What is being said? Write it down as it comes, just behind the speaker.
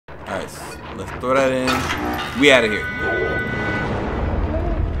Alright, let's throw that in. We out of here.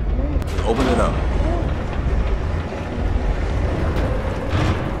 Just open it up.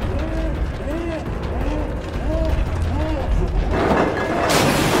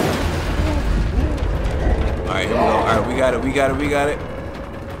 Alright, here we go. Alright, we got it, we got it, we got it.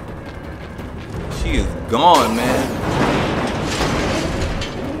 She is gone, man.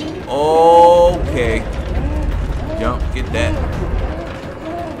 Okay. Jump, get that.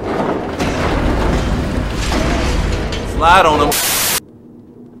 Slide on him.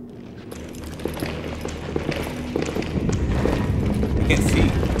 I can't see.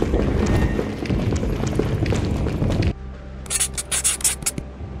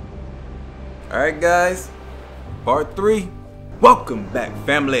 Alright guys, part 3. Welcome back,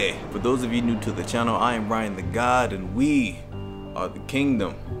 family. For those of you new to the channel, I am Ryan the God and we are the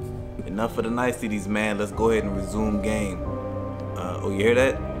kingdom. Enough of the niceties, man. Let's go ahead and resume game. Oh, you hear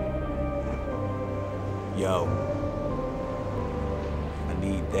that? Yo. I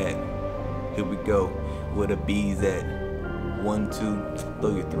need that. Here we go. Where the B's at? 1, 2.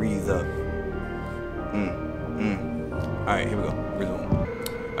 Throw your 3s up. Alright, here we go. Resume.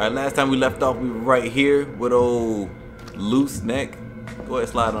 Alright, last time we left off, we were right here with old loose neck. Go ahead,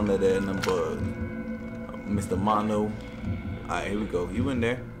 slide under there, number Mr. Mono. Alright, here we go. You in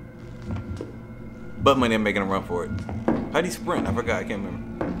there? But money ain't making a run for it. How do you sprint? I forgot. I can't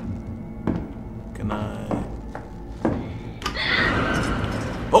remember. Can I?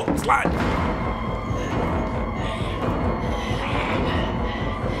 Oh, slide.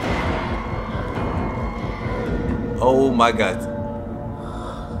 Oh my God.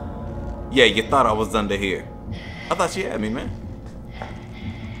 Yeah, you thought I was under here. I thought she had me, man.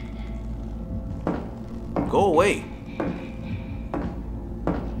 Go away.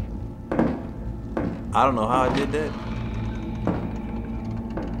 I don't know how I did that.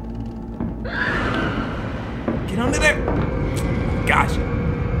 Get under there. Gosh.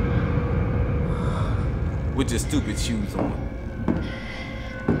 With your stupid shoes on.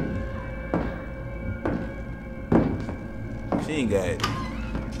 She ain't got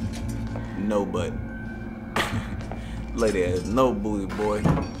no butt. Lady has no booty, boy.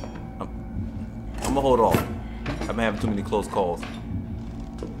 I'm gonna hold off. I've been having too many close calls.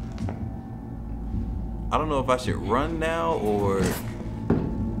 I don't know if I should run now or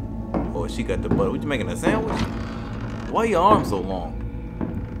she got the butt. What, you making a sandwich? Why your arm so long?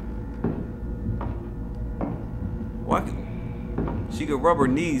 Why? She could rub her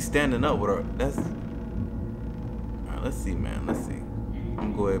knees standing up with her. That's. Alright, let's see, man. Let's see.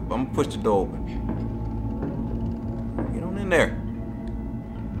 I'm gonna go ahead. I'm gonna push the door open. Get on in there.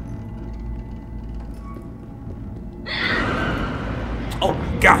 Oh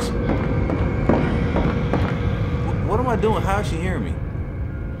my gosh. What am I doing? How is she hearing me?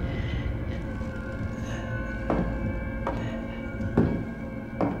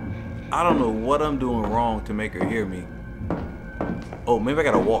 I don't know what I'm doing wrong to make her hear me. Oh, maybe I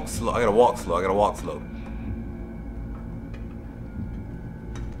gotta walk slow. I gotta walk slow. I gotta walk slow.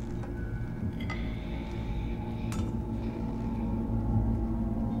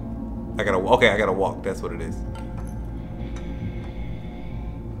 Okay, I gotta walk. That's what it is.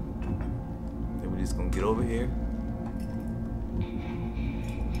 Then we're just gonna get over here.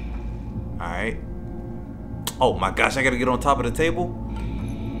 Alright. Oh my gosh, I gotta get on top of the table?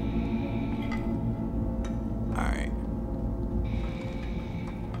 Alright.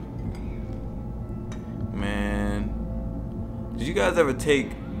 Man. Did you guys ever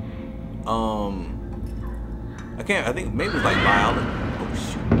take I think maybe it's like biology. Oh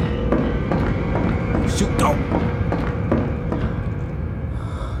shoot. Shoot, go!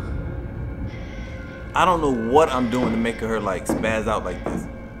 I don't know what I'm doing to make her like spaz out like this.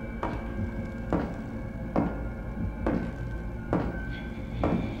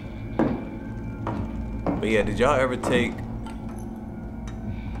 But yeah, did y'all ever take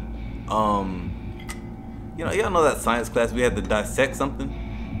y'all know that science class we had to dissect something?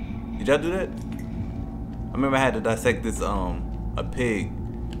 Did y'all do that? I remember I had to dissect this a pig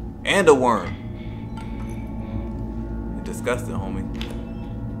and a worm. It's disgusting, homie.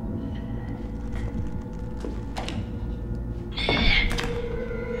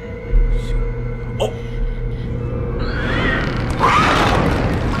 Oh!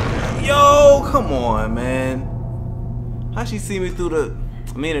 Yo, come on, man. How'd she see me through the...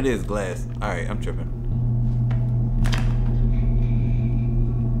 I mean, it is glass. Alright, I'm tripping.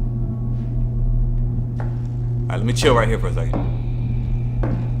 Alright, let me chill right here for a second.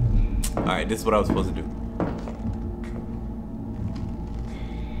 Alright, this is what I was supposed to do.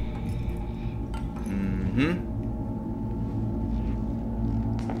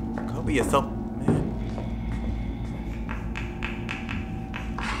 Don't be yourself, man.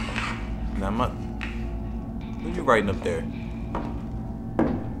 Now I'm not. What are you writing up there?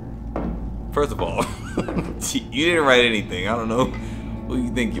 First of all, you didn't write anything. I don't know who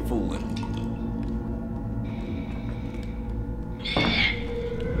you think you're fooling.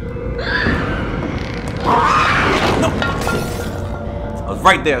 No! I was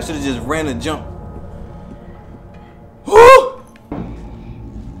right there. I should have just ran and jumped. Woo!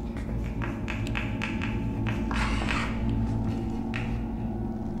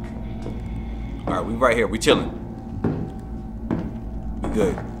 Alright, we right here. We chilling. We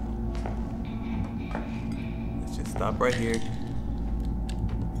good. Let's just stop right here.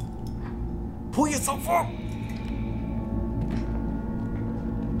 Pull yourself up!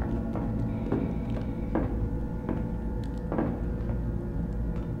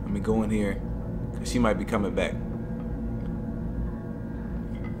 Let me go in here, because she might be coming back.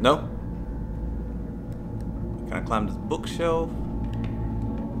 No? Can I climb this bookshelf?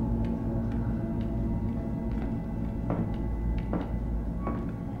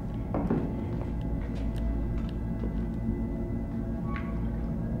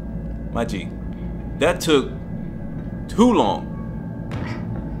 My G, that took too long.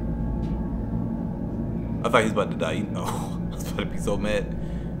 I thought he was about to die. Oh, I was about to be so mad.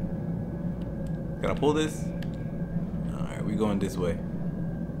 Can I pull this? Alright, we going this way.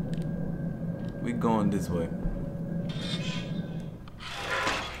 We going this way.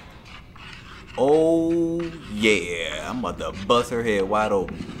 Oh yeah, I'm about to bust her head wide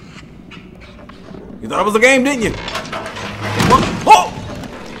open. You thought it was a game, didn't you? Oh!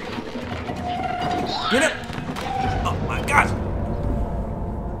 Get it! Oh my gosh!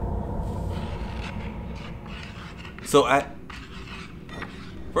 So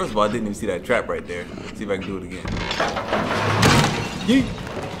first of all, I didn't even see that trap right there. Let's see if I can do it again. Yeet!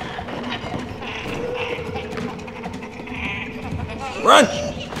 Run!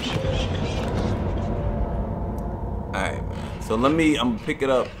 Alright, man. So I'm gonna pick it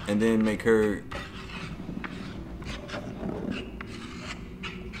up and then make her.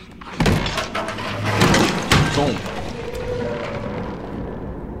 Boom.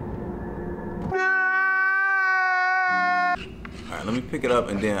 Alright, let me pick it up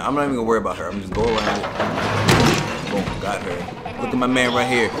and then I'm not even gonna worry about her. I'm just go around it. Boom, got her. Look at my man right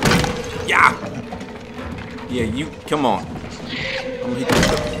here. Yeah! Yeah, you come on. I'm gonna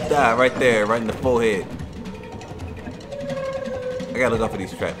hit you die right there, right in the forehead. I gotta look out for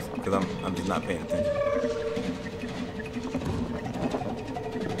these traps, because I'm just not paying attention.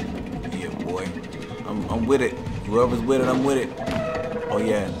 Yeah, boy. I'm with it. Whoever's with it, I'm with it. Oh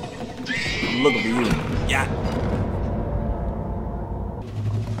yeah. I'm looking for you. Yeah.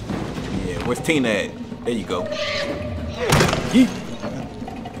 Yeah, where's Tina at? There you go. Yeet.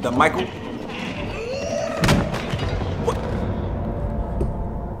 Is that Michael? What?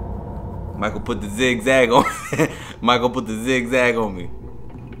 Michael put the zigzag on me. Michael put the zigzag on me.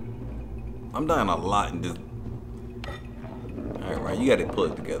 I'm dying a lot in this. Alright, you gotta pull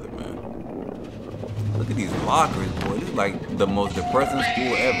it together, man. Look at these lockers, boy. This is like the most depressing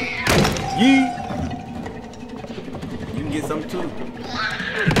school ever. Yee! You can get some too.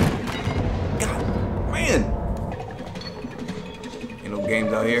 God, man! Ain't no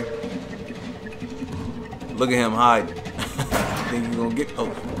games out here. Look at him hiding. Think you gonna get?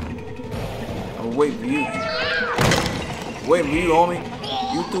 Oh, I'm gonna wait for you. Wait for you, homie.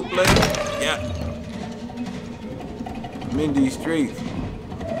 You two play? Yeah. I'm in these streets.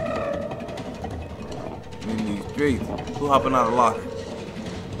 Streets. Who hopping out of the locker?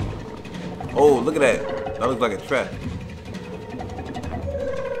 Oh, look at that. That looks like a trap.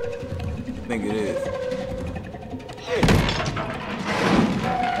 I think it is.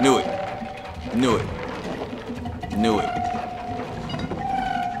 Knew it. Knew it. Knew it.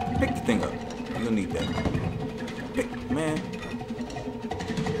 Pick the thing up. You don't need that. Pick, man.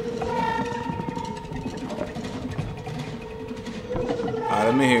 Alright,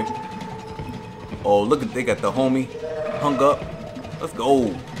 I'm in here. Oh, look at they got the homie hung up. Let's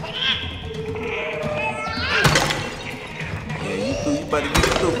go. Yeah, you about to get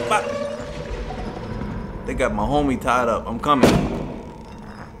through. Bop. They got my homie tied up. I'm coming.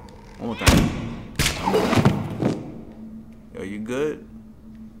 One more time. Yo, you good?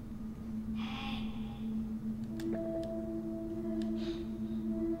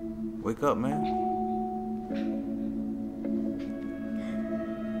 Wake up, man.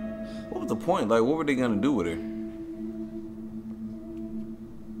 What was the point? Like, what were they gonna do with her?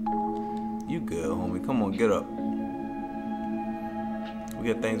 You good, homie. Come on, get up. We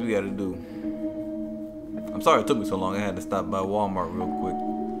got things we gotta do. I'm sorry it took me so long. I had to stop by Walmart real quick.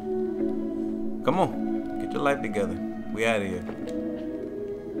 Come on. Get your life together. We out of here.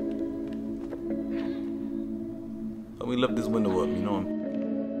 Let me lift this window up, you know.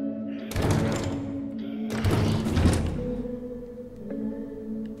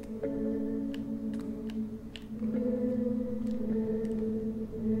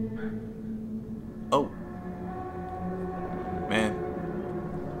 Oh. Man.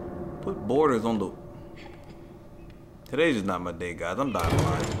 Put borders on the... Today's just not my day, guys. I'm dying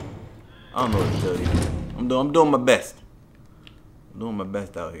blind. I don't know what to tell you. I'm doing my best. I'm doing my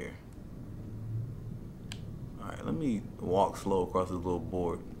best out here. Alright, let me walk slow across this little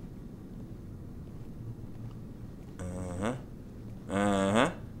board. Uh-huh.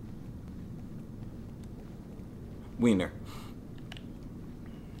 Uh-huh. Wiener.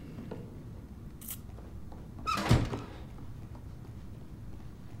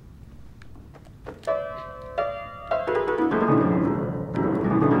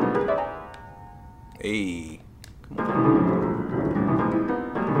 Hey, come on.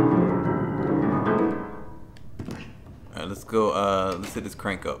 Alright, let's go, let's hit this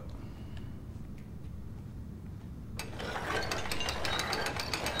crank up.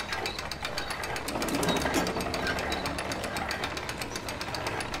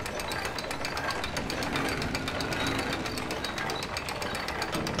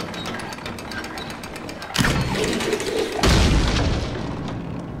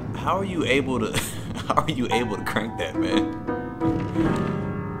 How are you able to... How are you able to crank that, man?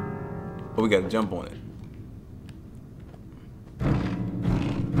 Oh, we gotta jump on it.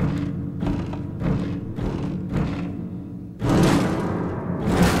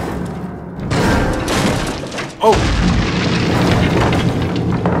 Oh!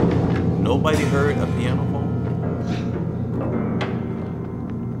 Nobody heard a piano phone?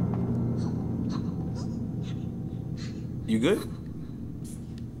 You good?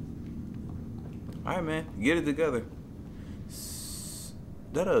 Alright, man, get it together.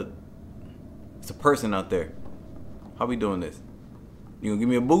 It's a person out there. How we doing this? You gonna give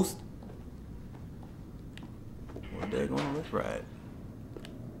me a boost? Well, daggone, let's ride.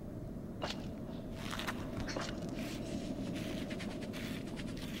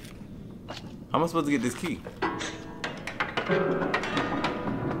 How am I supposed to get this key?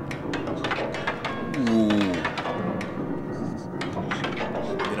 Ooh.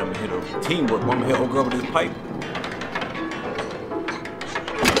 Then I'm gonna hit a teamwork. I'm gonna hit old girl with this pipe.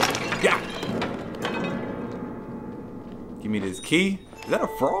 Yeah. Give me this key. Is that a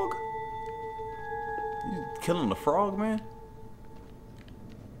frog? You killing the frog, man?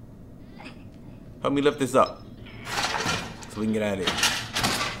 Help me lift this up so we can get out of here.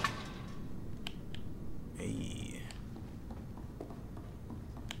 Hey.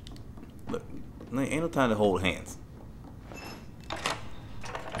 Look, ain't no time to hold hands.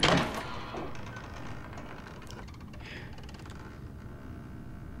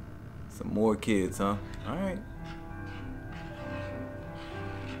 Some more kids, huh? Alright.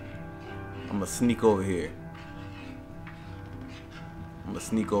 I'm gonna sneak over here.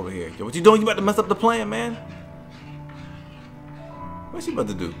 Yo, what you doing? You about to mess up the plan, man? What's she about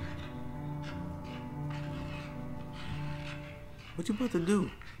to do? What you about to do?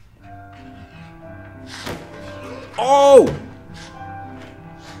 Oh!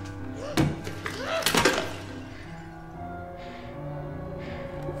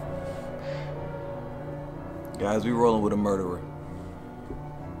 Guys, we rolling with a murderer.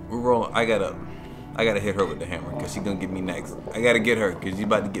 We're rolling. I gotta hit her with the hammer because she's gonna get me next. I gotta get her because she's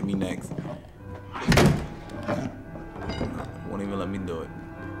about to get me next. Won't even let me do it.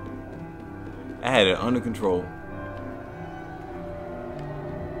 I had it under control.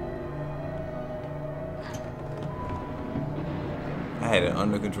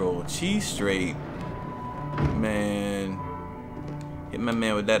 She's straight. Man. Hit my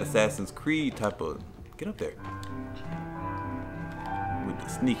man with that Assassin's Creed type of... Get up there. With the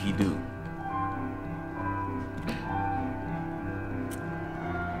sneaky do.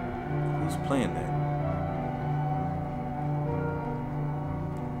 Who's playing that?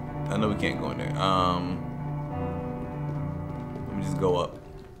 I know we can't go in there. Let me just go up.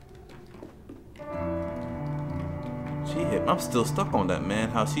 She hit. I'm still stuck on that, man.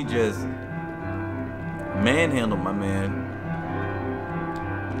 How she just manhandled my man.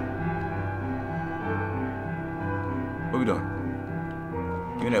 What we doing?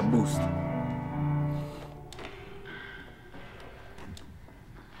 Give me that boost.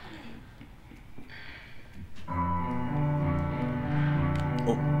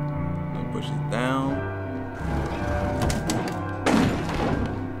 Oh, let me push it down.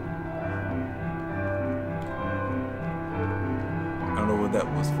 I don't know what that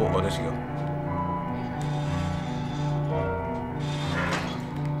was for. Oh, there she go.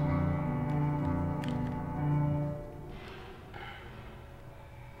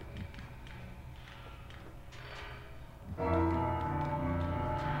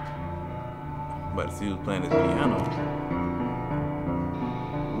 I'm about to see who's playing this piano.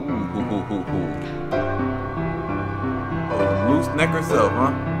 Ooh. Oh, loose neck herself,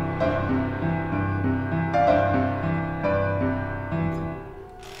 huh?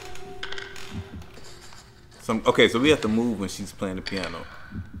 Okay, so we have to move when she's playing the piano.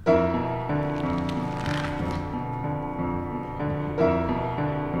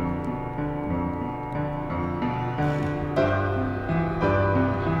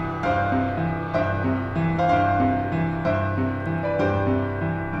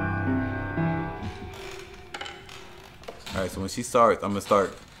 Alright, so when she starts, I'm gonna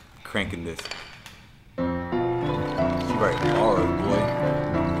start cranking this. She writing bars, boy.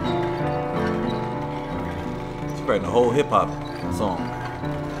 She's writing a whole hip hop song.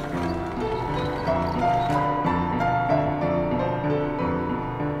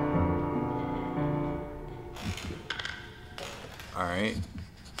 Alright.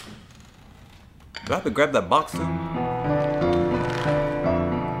 Do I have to grab that box too?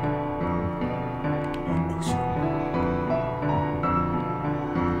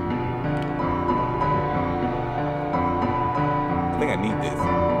 I think I need this.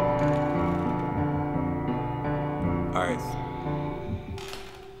 Alright.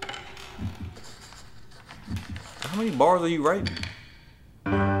 How many bars are you writing?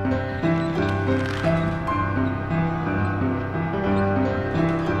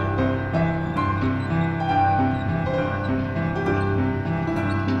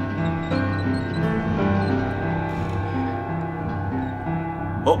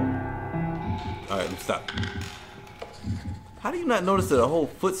 Oh! Alright, let's stop. How do you not notice that a whole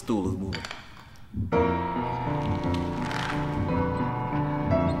footstool is moving?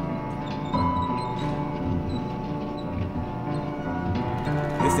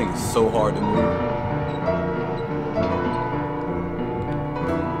 This thing is so hard to move.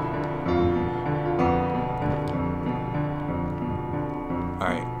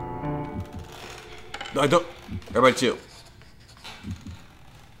 Alright. No, I don't. Everybody chill.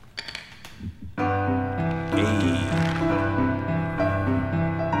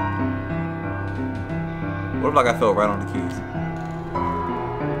 What if like I fell right on the keys?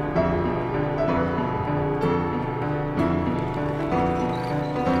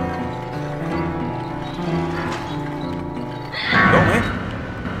 Go, man.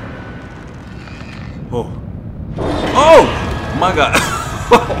 Oh. Oh! My God.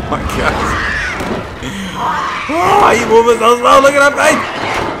 Oh my gosh. Oh, you moving so slow. Look at that face.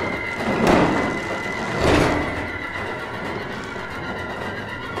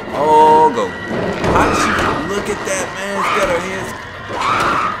 Oh, go. How did she look at that, man? She's got her hands.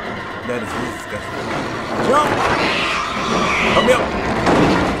 That is disgusting. Jump! Help me up.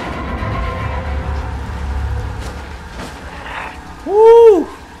 Woo!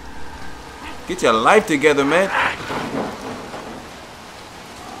 Get your life together, man.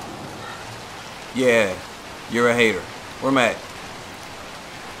 Yeah, you're a hater. Where am I at?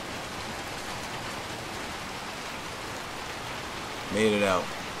 Made it out.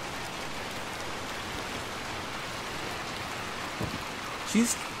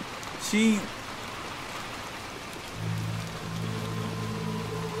 She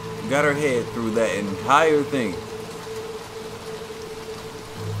got her head through that entire thing.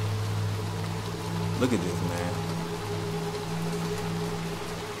 Look at this, man.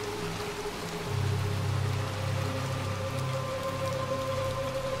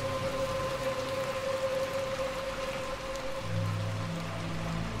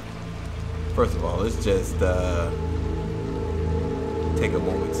 First of all, let's just take a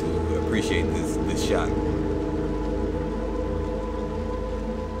moment to appreciate this shot.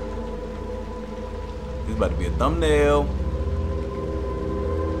 This is about to be a thumbnail.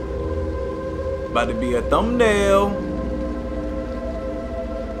 About to be a thumbnail.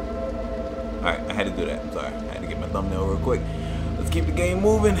 Alright, I had to do that. I'm sorry. I had to get my thumbnail real quick. Let's keep the game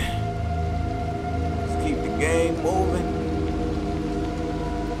moving. Let's keep the game moving.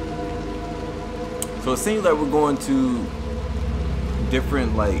 So it seems like we're going to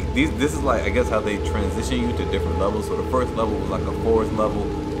different, like, this is like, I guess, how they transition you to different levels. So the first level was like a forest level,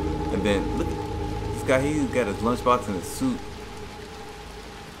 and then look at this guy. He's got his lunchbox and his suit.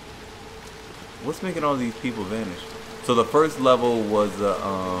 What's making all these people vanish? So the first level was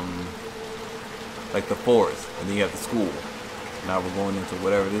like the forest, and then you have the school. Now we're going into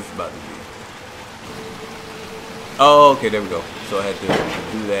whatever this is about to be. Oh, okay, there we go. So I had to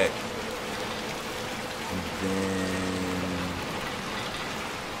do that. And then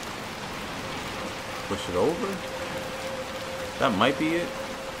push it over. That might be it.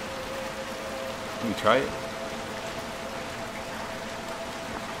 Let me try it.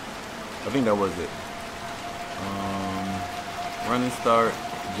 I think that was it. Running, start,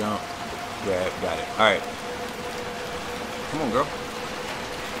 jump, grab, got it. All right. Come on, girl.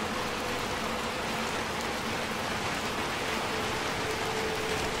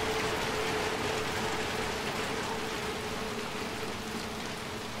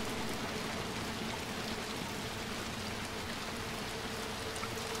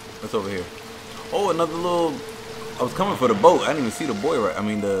 What's over here? Oh, another little. I was coming for the boat. I didn't even see the boy right. I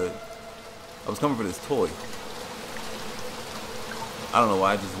mean I was coming for this toy. I don't know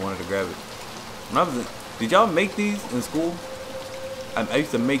why. I just wanted to grab it. When I was in, did y'all make these in school? I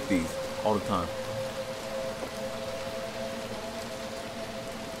used to make these all the time.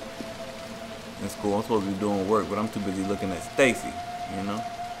 In school, I'm supposed to be doing work, but I'm too busy looking at Stacy. You know.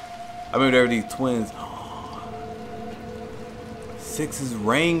 I remember there were these twins. Six's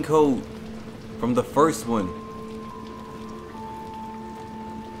raincoat from the first one.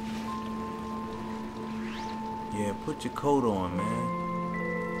 Yeah, put your coat on, man.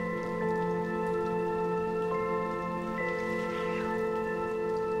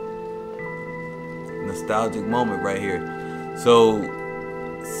 Nostalgic moment right here. So,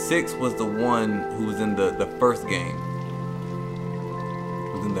 Six was the one who was in the first game.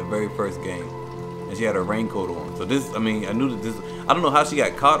 Was in the very first game. And she had her raincoat on. So this, I mean, I knew that this, I don't know how she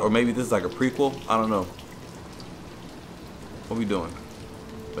got caught, or maybe this is like a prequel. I don't know. What we doing?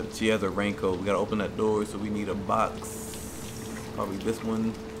 But she has her raincoat. We gotta open that door, so we need a box. Probably this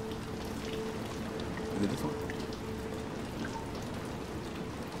one. Is it this one?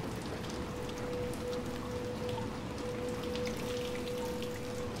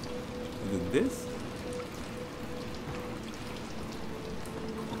 Is it this?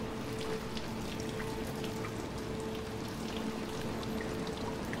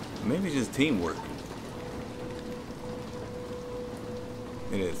 Maybe it's just teamwork.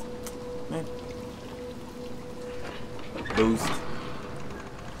 It is. Man. Boost.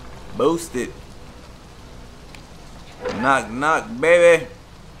 Boost it. Knock, knock, baby.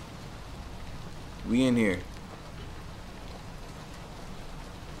 We in here.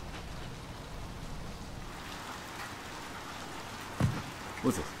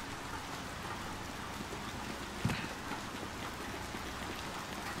 What's this?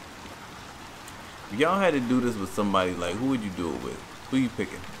 If y'all had to do this with somebody, like, who would you do it with? Who you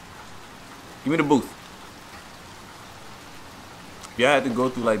picking? Give me the boost. If y'all had to go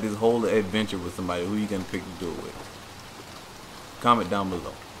through like this whole adventure with somebody, who you gonna pick to do it with? Comment down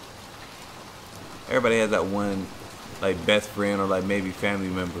below. Everybody has that one, like, best friend or like maybe family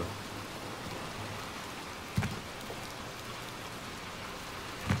member.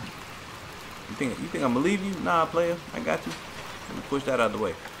 You think I'm gonna leave you? Nah, player, I got you. Let me push that out of the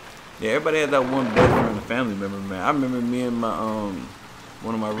way. Yeah, everybody has that one best friend or family member, man. I remember me and my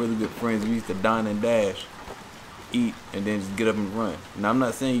one of my really good friends, we used to dine and dash, eat, and then just get up and run. Now, I'm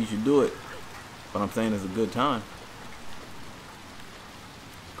not saying you should do it, but I'm saying it's a good time.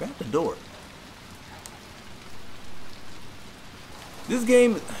 Grab the door. This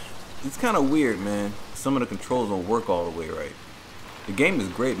game, it's kind of weird, man. Some of the controls don't work all the way right. The game is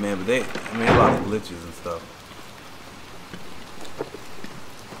great, man, but a lot of glitches and stuff.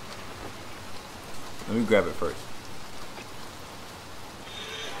 Let me grab it first.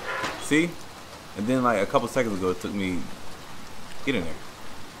 See? And then like a couple seconds ago, it took me, get in there.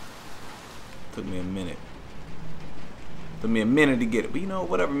 Took me a minute. Took me a minute to get it. But you know,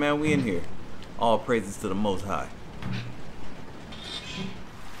 whatever, man, we in here. All praises to the Most High.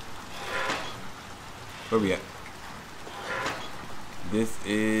 Where we at? This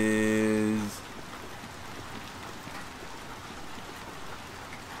is...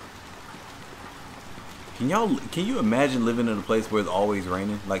 Can you imagine living in a place where it's always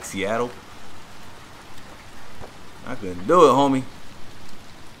raining, like Seattle? I couldn't do it, homie.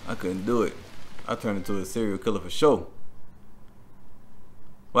 I couldn't do it. I turned into a serial killer for sure.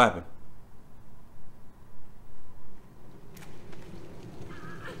 What happened?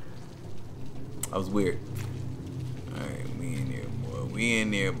 I was weird. Alright, we in here, boy. We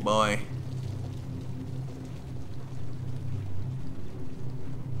in there, boy.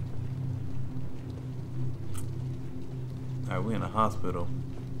 Alright, we're in a hospital.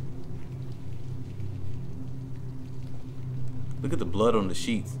 Look at the blood on the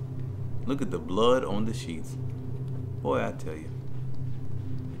sheets. Look at the blood on the sheets. Boy, I tell you.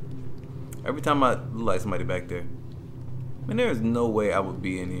 Every time I look like somebody back there. Man, there is no way I would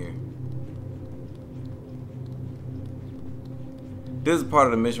be in here. This is part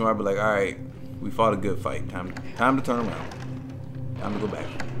of the mission where I'd be like, alright, we fought a good fight. Time to turn around. Time to go back.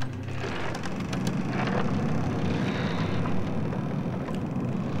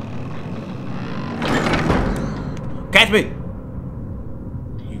 Catch me!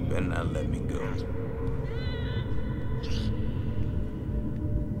 You better not let me go.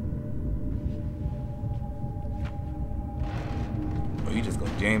 Oh, you just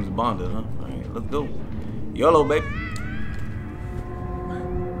gonna James Bond it, huh? Alright, let's go. YOLO, baby.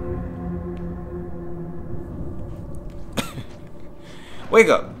 Wake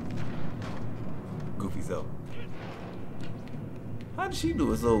up. Goofy self. How did she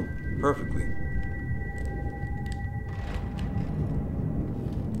do it so perfectly?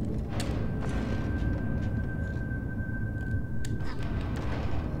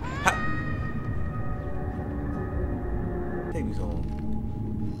 Take me so long.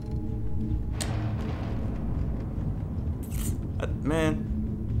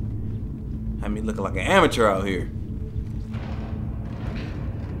 Man, had me looking like an amateur out here.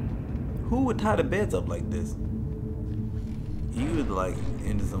 Who would tie the beds up like this? You was like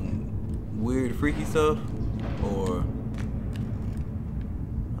into some weird freaky stuff, or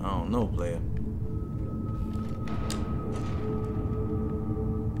I don't know, player.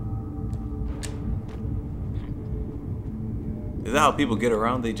 Is that how people get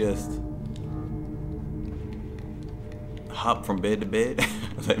around? They just hop from bed to bed?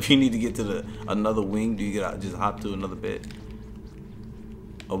 Like if you need to get to another wing, do you get out, just hop to another bed?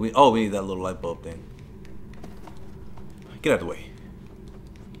 Oh, we need that little light bulb thing. Get out of the way.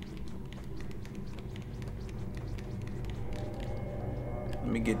 Let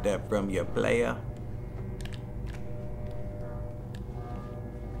me get that from you, player.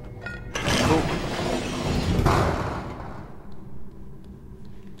 Cool.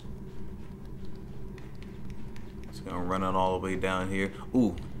 Just gonna run on all the way down here.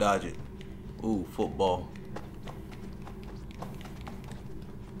 Ooh, dodge it. Ooh, football.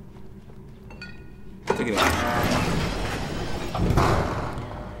 Take it out.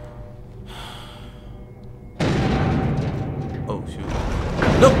 Oh shoot.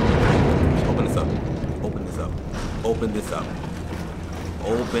 Nope. Open this up. Open this up. Open this up.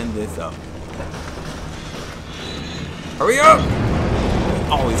 Open this up. Hurry up!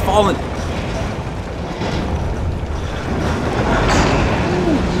 Oh, he's falling.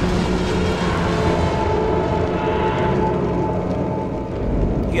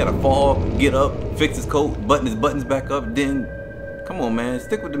 He gotta fall, get up, fix his coat, button his buttons back up, then come on, man,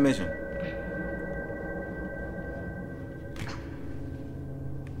 stick with the mission.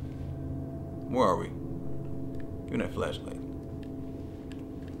 Where are we? Give me that flashlight.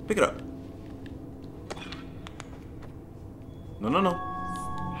 Pick it up. No, no, no.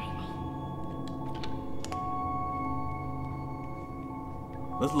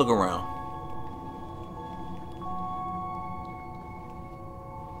 Let's look around.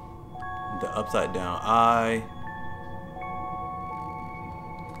 The upside down eye.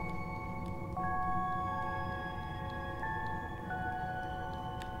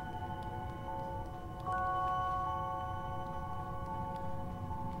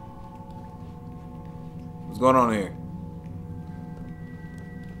 What's going on here?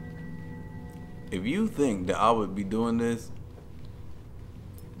 If you think that I would be doing this,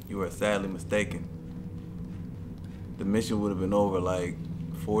 you are sadly mistaken. The mission would have been over like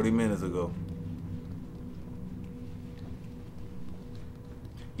 40 minutes ago.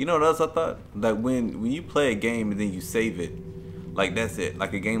 You know what else I thought? Like when you play a game and then you save it, like that's it.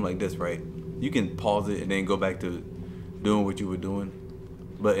 Like a game like this, right? You can pause it and then go back to doing what you were doing.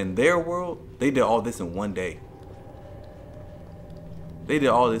 But in their world, they did all this in one day. They did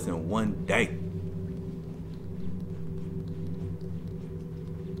all this in one day.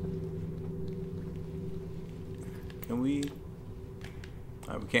 Can we?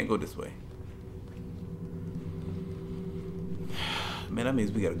 Alright, we can't go this way. Man, that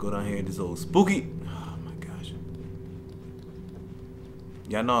means we gotta go down here in this old spooky. Oh my gosh.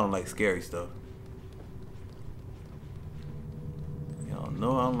 Y'all know I don't like scary stuff. Y'all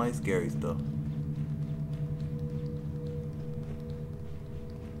know I don't like scary stuff.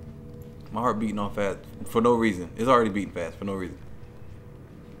 My heart beating on fast for no reason. It's already beating fast for no reason.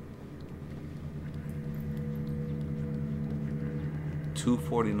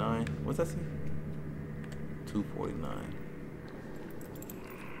 $2.49. What's that say? $2.49.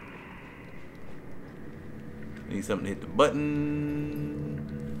 Need something to hit the button.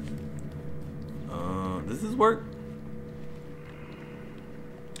 Does this work?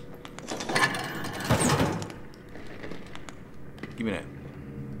 Give me that.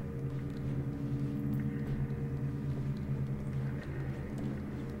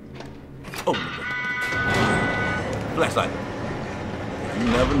 Oh, flashlight. You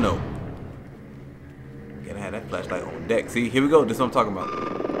never know. Gotta have that flashlight on deck. See, here we go. This is what I'm talking about.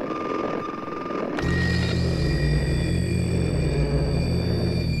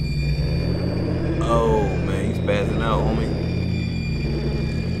 spazzing out, homie.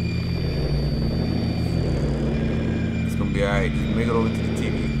 It's gonna be alright. Just make it over to the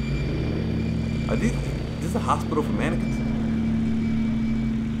TV. Are these? This is a hospital for mannequins.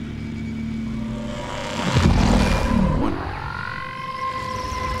 One.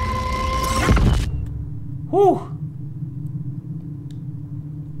 Whew.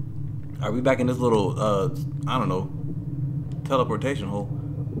 Are we back in this little, I don't know, teleportation hole?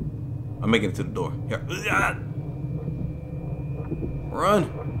 I'm making it to the door. Here. Run!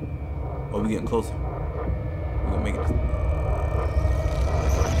 Oh, we getting closer. We're gonna make it.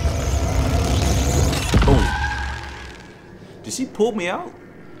 Boom. Did she pull me out?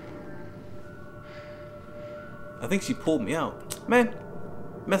 I think she pulled me out. Man,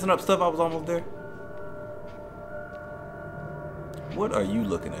 messing up stuff. I was almost there. What are you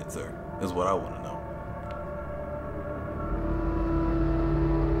looking at, sir? Is what I want to know.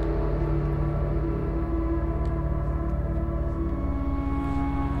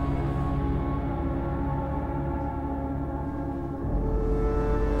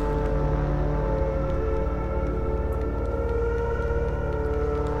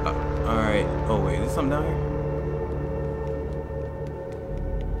 Alright. Oh, wait. Is something down here?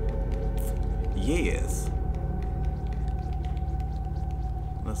 Yes.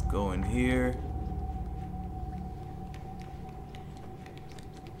 Let's go in here.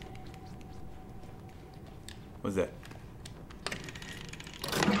 What's that?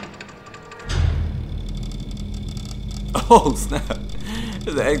 Oh, snap.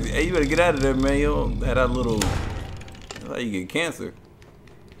 Hey, you better get out of there, man. You don't have that little... That's how you get cancer.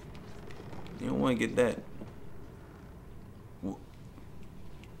 You don't want to get that.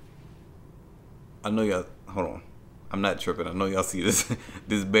 I know y'all... Hold on. I'm not tripping. I know y'all see this.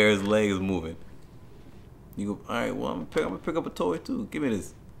 This bear's leg is moving. You go... Alright, well, I'm gonna pick up a toy, too. Give me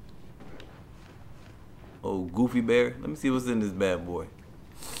this. Oh, goofy bear. Let me see what's in this bad boy.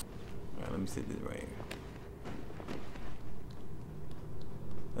 Alright, let me sit this right here.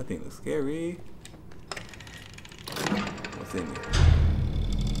 That thing looks scary. What's in here?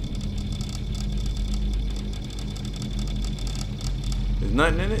 There's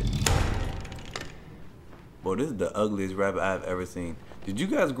nothing in it? Boy, this is the ugliest rabbit I've ever seen. Did you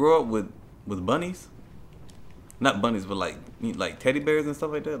guys grow up with bunnies? Not bunnies, but like teddy bears and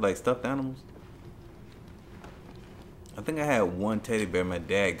stuff like that? Like stuffed animals? I think I had one teddy bear my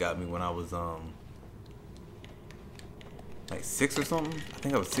dad got me when I was like 6 or something. I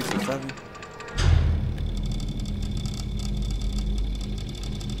think I was 6 or 7.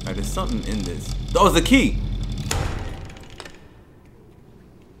 Alright, there's something in this. Oh, it's the key!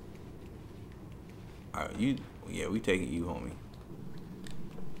 Alright, yeah, we taking you, homie.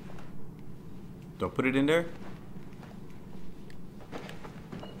 Don't put it in there?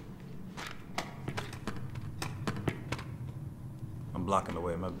 I'm blocking the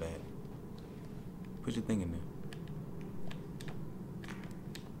way, my bad. Put your thing in there.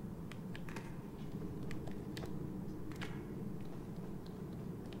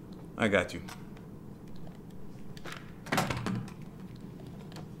 I got you.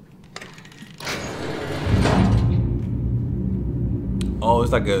 Oh,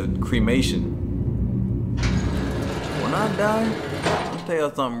 it's like a cremation. When I die, I'll tell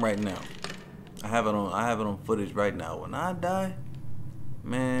y'all something right now. I have it on footage right now. When I die,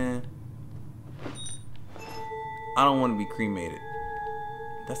 man, I don't want to be cremated.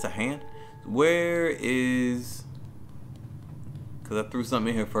 That's a hand? Where is... Because I threw something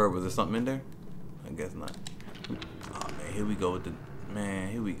in here for her. Was there something in there? I guess not. Oh, man, here we go with the...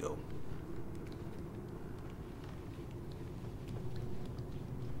 Man, here we go.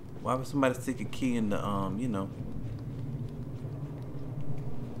 Why would somebody stick a key in the, you know...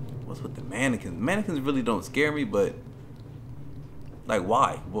 What's with the mannequins? Mannequins really don't scare me, but... Like,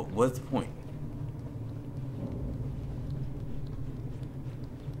 why? What's the point?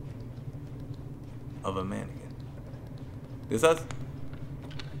 Of a mannequin. This us?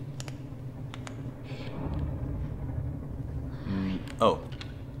 Oh.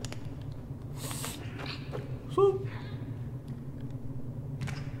 Swoop.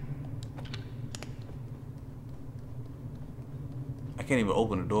 I can't even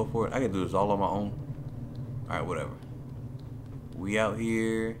open the door for it. I can do this all on my own. Alright, whatever. We out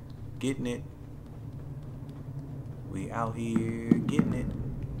here getting it. We out here getting it.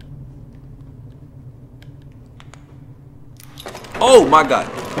 Oh my god.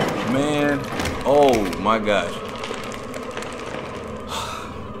 Man. Oh my gosh.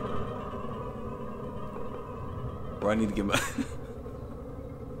 Bro, I need to get my...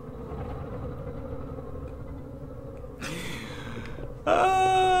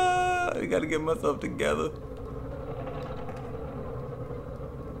 I gotta get myself together.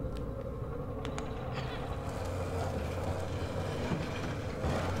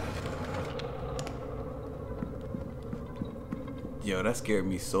 Yo, that scared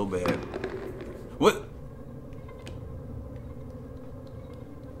me so bad. What?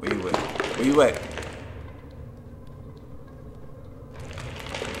 Where you at? Where you at?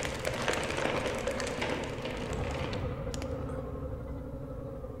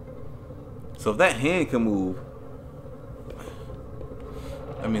 So if that hand can move,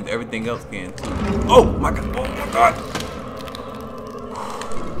 that means everything else can too. Oh my god! Oh my god!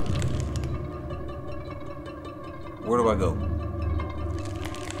 Where do I go?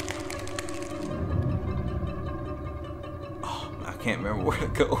 Oh, I can't remember where to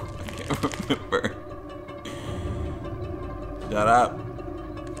go. I can't remember. Shut up.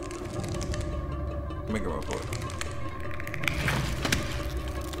 Make a run for it.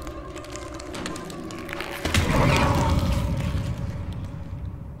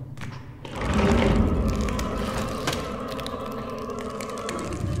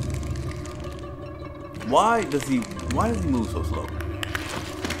 Why does he move so slow?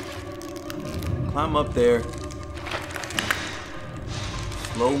 Climb up there.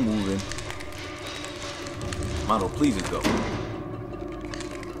 Slow moving. Mono, please just go.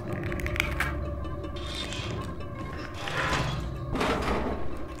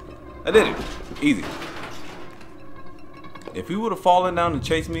 I did it. Easy. If he would have fallen down and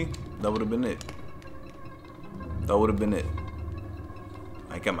chased me, that would have been it. That would have been it.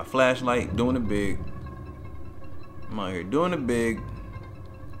 I got my flashlight, doing it big. I'm out here doing it big.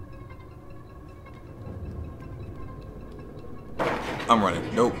 I'm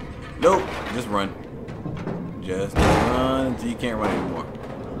running. Nope. Nope. Just run. Just run until you can't run anymore.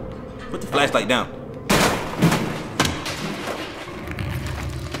 Put the flashlight down.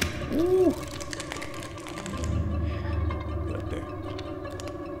 Woo. Get up there.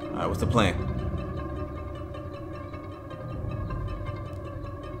 Alright, what's the plan?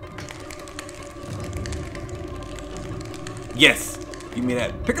 Yes! Give me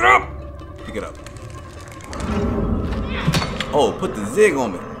that. Pick it up! Pick it up. Oh, put the zig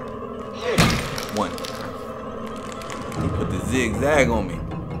on me. One. You put the zigzag on me.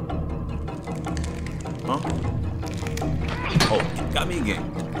 Huh? Oh, got me again.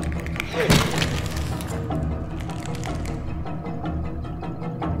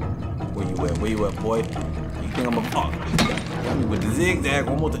 Where you at? Where you at, boy? You think I'm a... Oh, got me with the zigzag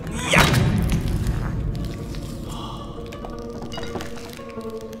one more time. Yeah!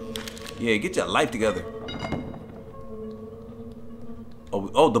 Yeah, get your life together.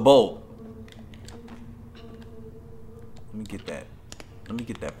 Oh, the bowl. Let me get that. Let me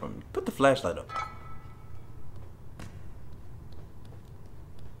get that from you. Put the flashlight up.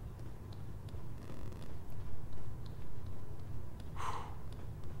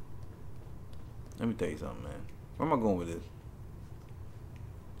 Let me tell you something, man. Where am I going with this?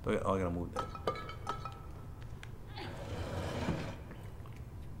 Oh, I gotta move that.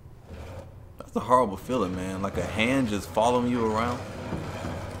 That's a horrible feeling, man. Like a hand just following you around.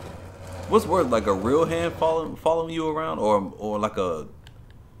 What's worse, like a real hand following you around, or like a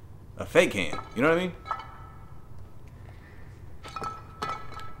fake hand? You know what I mean?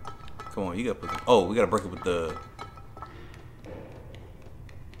 Come on, you gotta put. Oh, we gotta break it with the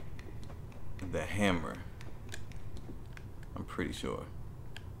hammer. I'm pretty sure.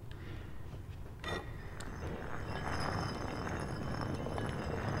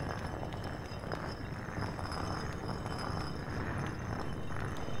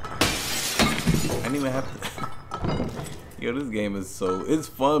 I didn't even have to. Yo, this game is it's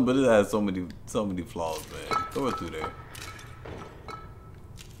fun, but it has so many flaws, man. Throw it through there.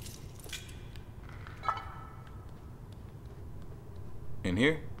 In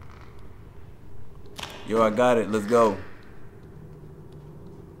here? Yo, I got it. Let's go.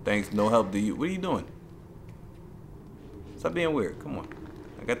 Thanks, no help to you. What are you doing? Stop being weird. Come on.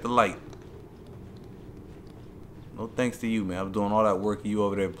 I got the light. No thanks to you, man. I was doing all that work. You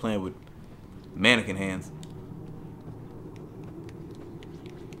over there playing with mannequin hands.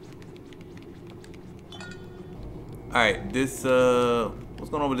 Alright, this what's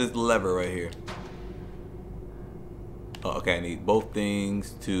going on with this lever right here? Oh, okay, I need both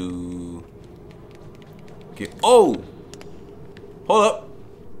things to get. Oh! Hold up!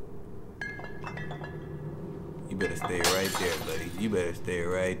 You better stay right there, buddy. You better stay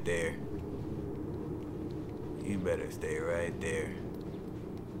right there. You better stay right there.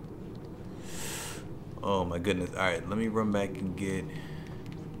 Oh my goodness. Alright, let me run back and get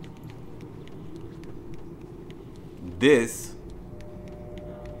this.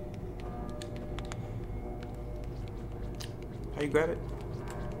 How you grab it?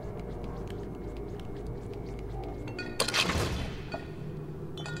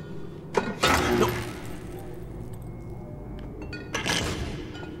 Nope.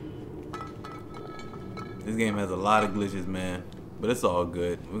 This game has a lot of glitches, man. But it's all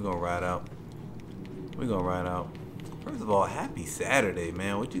good. We're gonna ride out. We're gonna ride out. First of all, happy Saturday,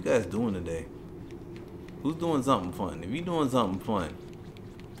 man. What you guys doing today? Who's doing something fun? If you doing something fun,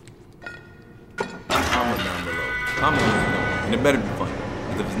 comment down below. Comment down below. And it better be fun.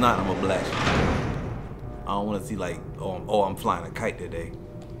 Because if it's not, I'm gonna blast you. I don't wanna see like, oh, I'm flying a kite today.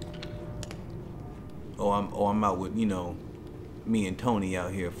 I'm out with, you know, me and Tony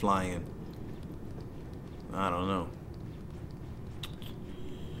out here flying. I don't know.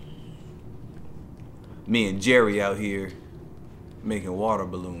 Me and Jerry out here making water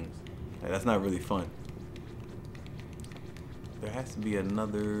balloons. Like, that's not really fun. There has to be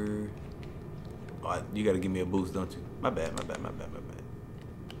another. Oh, you gotta give me a boost, don't you? My bad.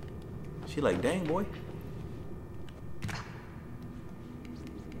 She like, dang boy.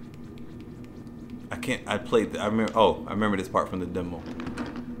 I can't. I played. I remember. Oh, I remember this part from the demo.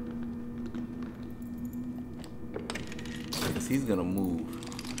 Cause he's gonna move.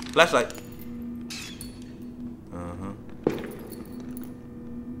 Flashlight.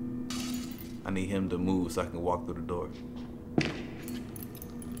 I need him to move so I can walk through the door.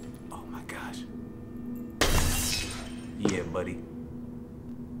 Oh my gosh. Yeah, buddy.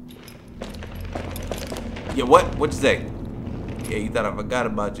 Yeah, what? What'd you say? Yeah, you thought I forgot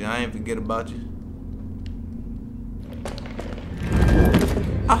about you. I ain't forget about you.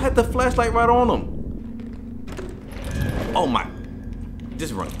 I had the flashlight right on him. Oh my.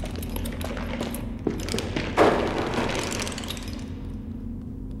 Just run.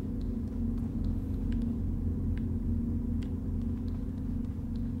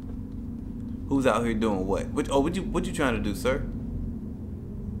 Who's out here doing what? What you trying to do, sir?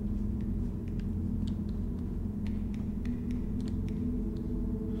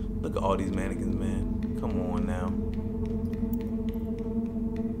 Look at all these mannequins, man. Come on now.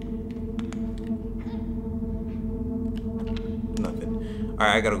 Nothing.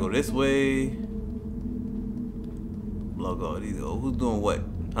 Alright, I gotta go this way. Log all these. Oh, who's doing what?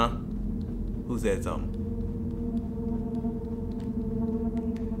 Huh? Who said something?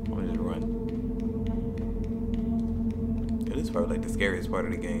 This is probably like the scariest part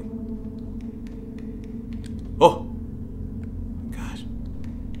of the game. Oh! Gosh.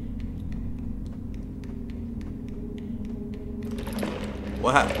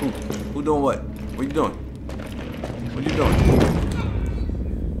 What happened? Who doing what? What you doing? What you doing?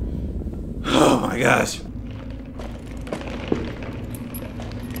 Oh my gosh.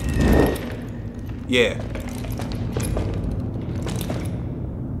 Yeah.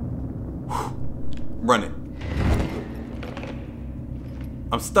 Run it.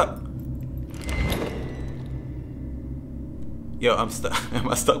 I'm stuck. Yo, I'm stuck. Am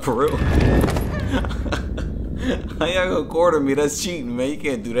I stuck for real? How y'all gonna quarter me? That's cheating, man. You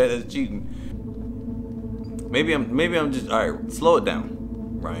can't do that. That's cheating. Maybe I'm just alright. Slow it down,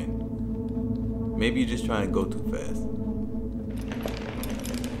 Ryan. Maybe you're just trying to go too fast.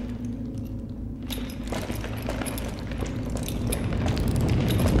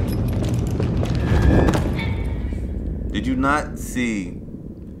 Did you not see?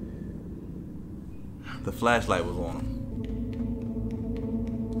 The flashlight was on him.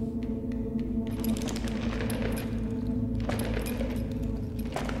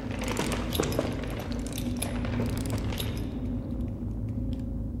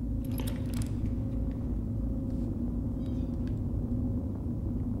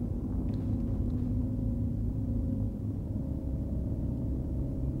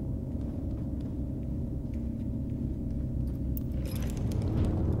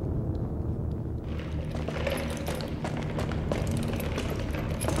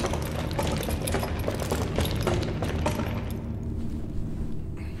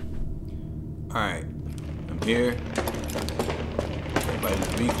 Alright, I'm here. Everybody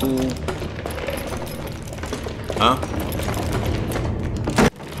just be cool. Huh?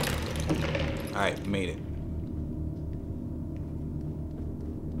 Alright, made it.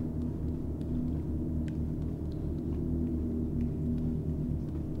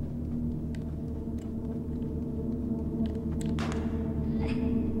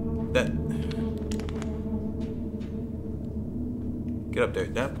 Get up there.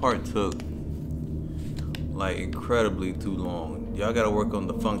 That part took like incredibly too long. Y'all gotta work on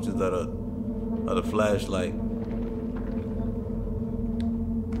the functions of the flashlight.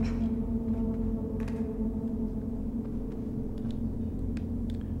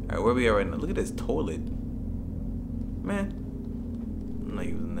 Alright, where we at right now? Look at this toilet. Man, I'm not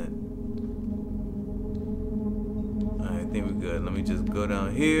using that. Alright, I think we're good. Let me just go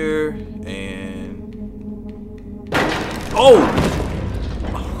down here and oh!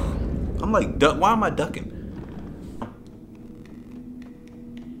 I'm like, why am I ducking?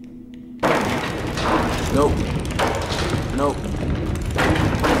 Nope. Nope.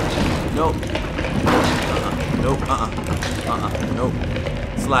 Nope. Nope. Nope.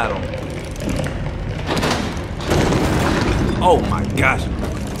 Slide on. Oh my gosh.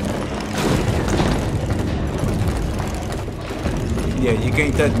 Yeah, you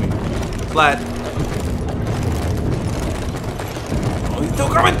can't touch me. Slide. Oh, he's still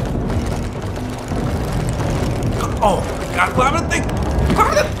coming. Oh my god, climb the thing.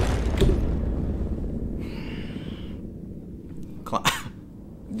 Climb it.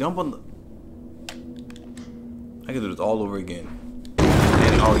 Jump on the... I can do this all over again.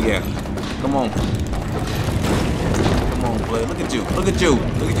 And, oh yeah. Come on. Come on, play. Look at you. Look at you.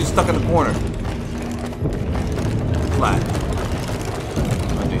 Look at you stuck in the corner. Slide.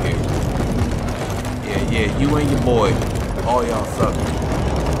 Under here. Yeah, you and your boy. All y'all suck.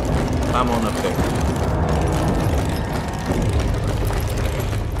 Climb on up there.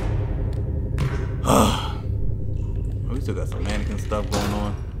 We still got some mannequin stuff going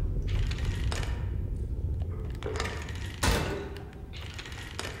on.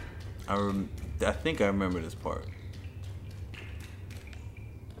 I think I remember this part.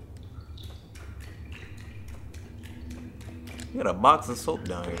 You got a box of soap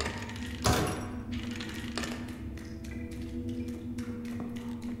down here.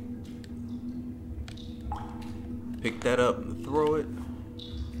 Pick that up and throw it.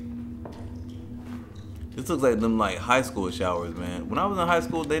 This looks like them like high school showers, man. When I was in high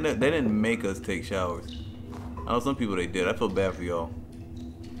school, they didn't make us take showers. I know some people they did. I feel bad for y'all.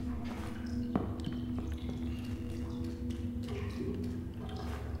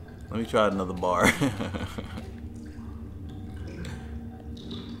 Let me try another bar.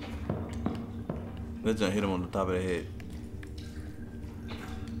 Let's just hit him on the top of the head.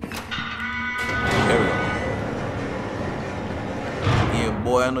 There we go. Yeah,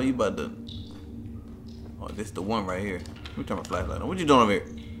 boy, I know you about to. Oh, this is the one right here. Let me turn my flashlight on. What you doing over here?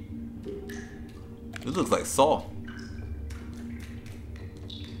 This looks like Saw.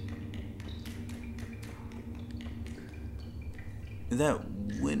 Is that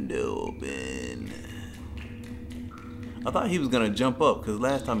window open? I thought he was gonna jump up because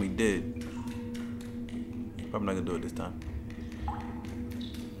last time he did. Probably not gonna do it this time.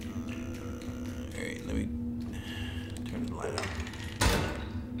 Alright, let me turn the light out.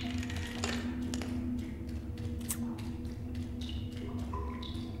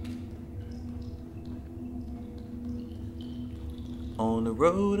 On the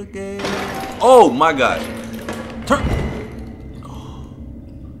road again. Oh my gosh. Turn. Oh.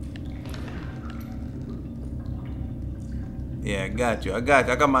 Yeah, I got you. I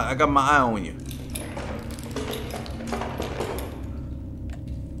got my eye on you.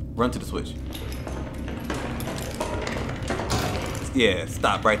 Run to the switch. Yeah,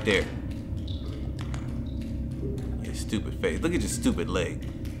 stop right there. Your stupid face. Look at your stupid leg.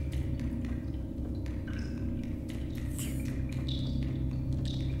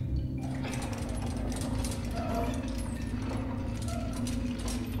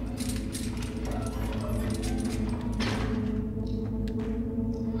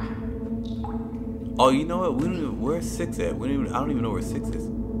 Oh, you know what? We don't even, where's 6 at? I don't even know where 6 is.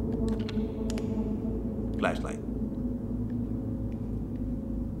 Flashlight.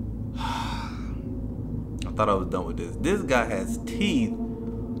 I thought I was done with this. This guy has teeth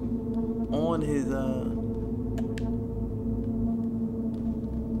on his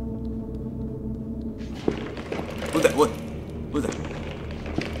What's that? What's that?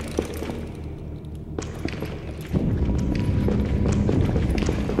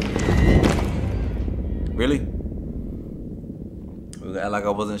 Really? You act like I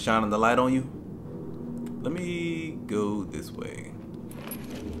wasn't shining the light on you? Let me go this way.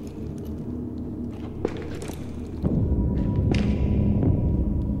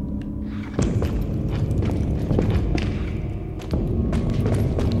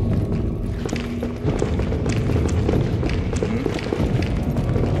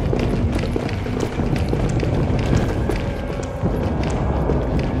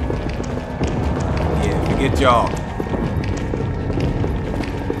 Yeah, forget y'all.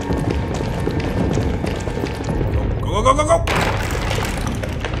 Go.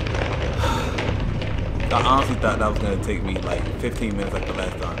 I honestly thought that was gonna take me like 15 minutes like the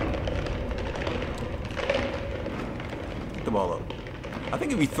last time. Pick the ball up. I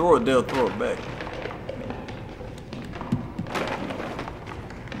think if you throw it, they'll throw it back.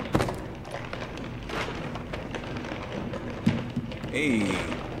 Hey,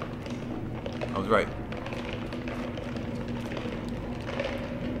 I was right.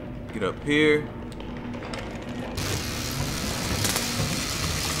 Get up here.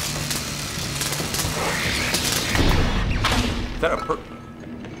 that a perk?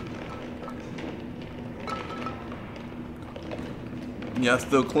 Y'all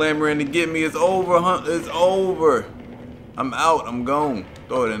still clamoring to get me. It's over, huh? It's over. I'm out. I'm gone.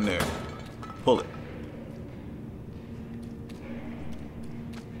 Throw it in there. Pull it.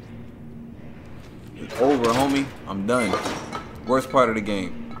 It's over, homie. I'm done. Worst part of the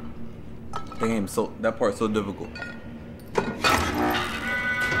game. That part's so difficult.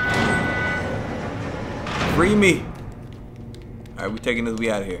 Free me. Alright, we taking this. We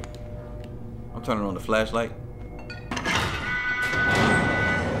out of here. I'm turning on the flashlight.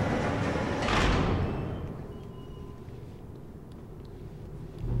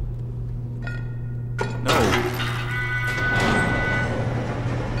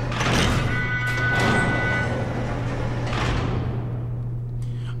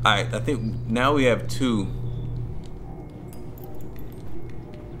 Alright, I think now we have 2.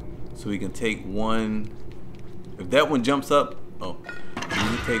 So we can take one. If that one jumps up, oh, we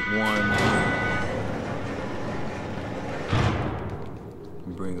can take one.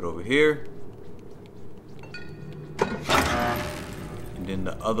 And bring it over here. And then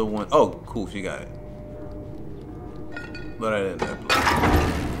the other one, oh, cool, she got it. But I didn't have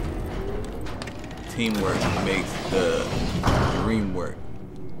teamwork makes the dream work.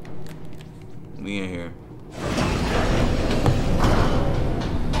 We in here.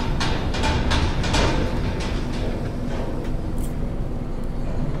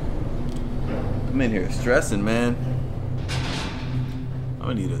 I'm in here stressing, man. I'm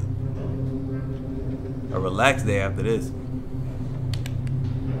gonna need a relaxed day after this.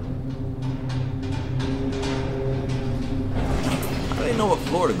 I didn't know what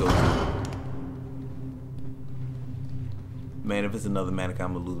floor to go to. Man, if it's another mannequin,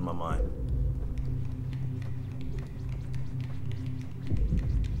 I'm gonna lose my mind.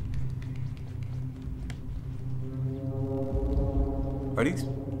 Are these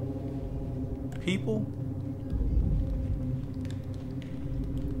people?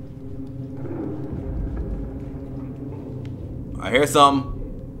 I hear something.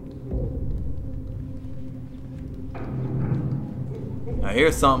 I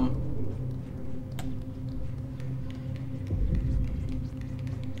hear something.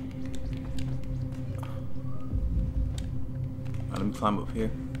 Let me climb up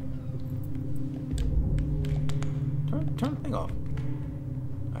here. Turn the thing off.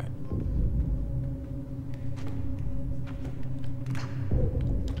 Alright.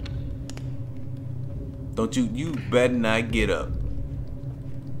 Don't you better not get up.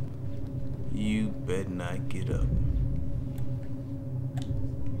 You better not get up.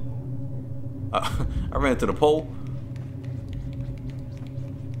 I ran into the pole.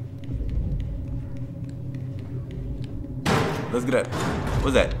 Let's get that.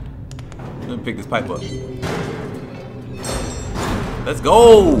 What's that? Let me pick this pipe up. Let's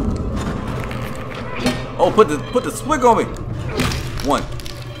go. Oh, put the swig on me. 1.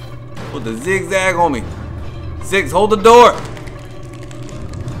 Put the zigzag on me. 6. Hold the door.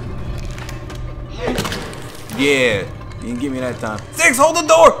 Yeah, you didn't give me that time. 6. Hold the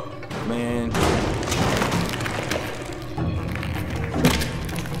door. Man.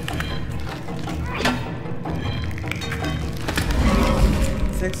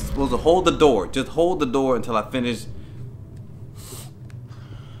 6 is supposed to hold the door. Just hold the door until I finish.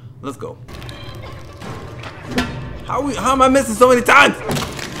 Let's go. How am I missing so many times?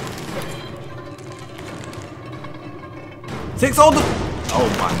 6, hold the. Oh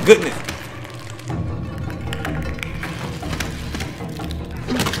my goodness.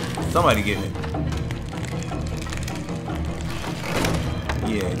 Somebody getting it.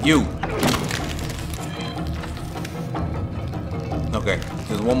 Yeah, you. Okay,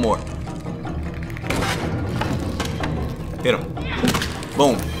 there's one more. Hit him.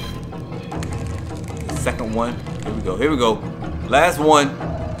 Boom. Second one. Here we go. Here we go. Last one.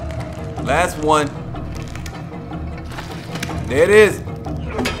 Last one. There it is.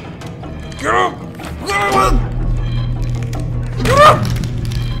 Get up. Get up. Get up.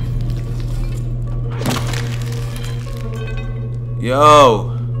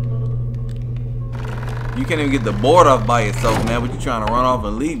 Yo. You can't even get the board off by yourself, man, but you trying to run off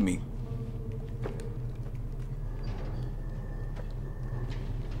and leave me.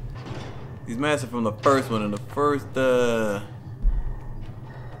 These masks are from the first one. In the first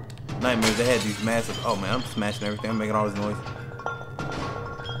Nightmares, they had these massive. Oh man, I'm smashing everything. I'm making all this noise.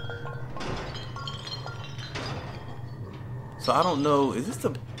 So I don't know. Is this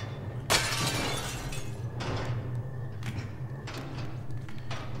the?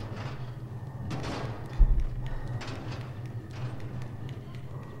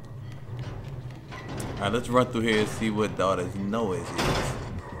 Alright, let's run through here and see what all this noise is.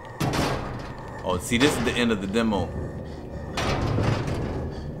 Oh, see, this is the end of the demo.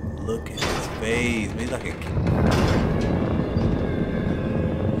 Look at his face. Maybe like a...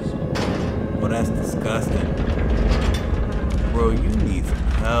 Oh, that's disgusting. Bro, you need some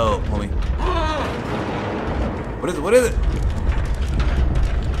help, homie. What is it? What is it?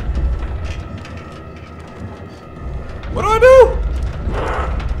 What do I do?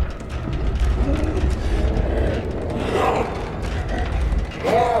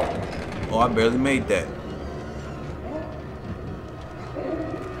 Oh, I barely made that.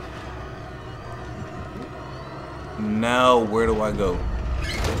 Now, where do I go?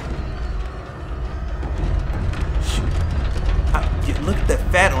 Look at the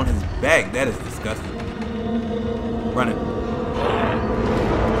fat on his back. That is disgusting. Run it.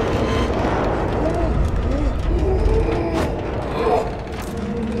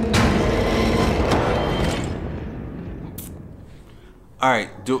 Alright,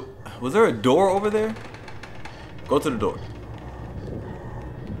 was there a door over there? Go to the door.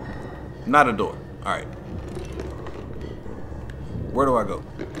 Not a door. Alright. Where do I go?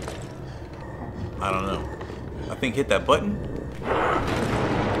 I don't know. I think hit that button.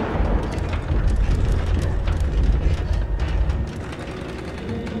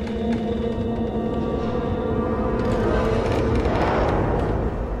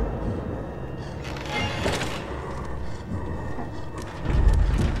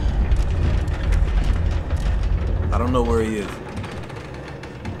 I don't know where he is.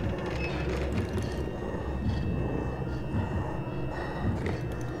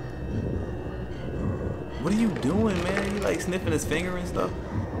 What are you doing, man? You like sniffing his finger and stuff?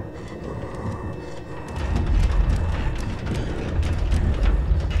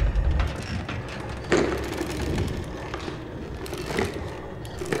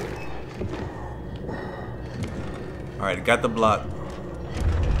 Alright, got the block.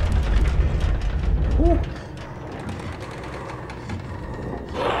 Woo.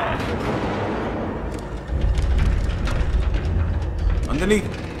 Underneath.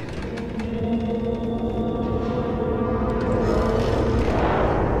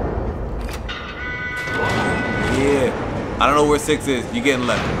 Yeah. I don't know where 6 is. You getting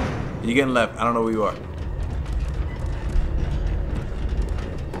left. You getting left. I don't know where you are.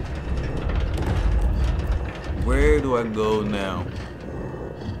 Where do I go now?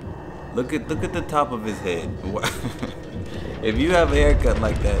 Look at the top of his head. If you have a haircut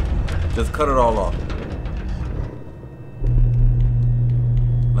like that, just cut it all off.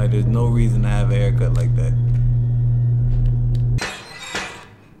 Like, there's no reason to have a haircut like that.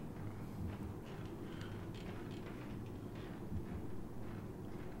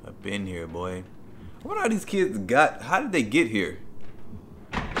 I've been here, boy. I wonder how these kids got. How did they get here?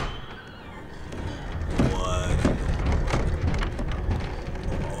 What?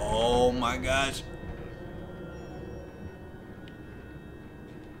 Oh my gosh.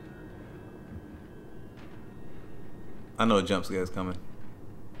 I know a jump scare is coming.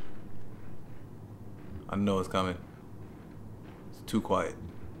 I know it's coming. It's too quiet.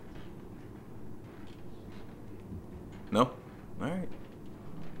 No? Alright.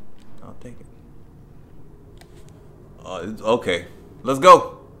 I'll take it. It's okay. Let's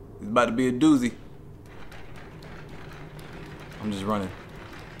go. It's about to be a doozy. I'm just running.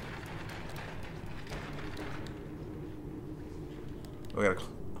 We gotta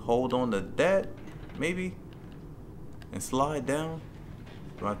hold on to that, maybe, and slide down.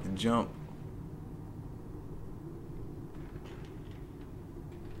 Do I have to jump?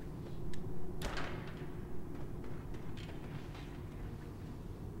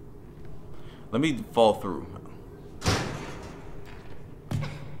 Let me fall through.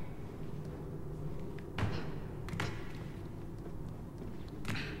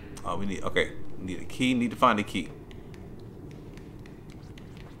 Oh, we need, okay. Need a key, need to find a key.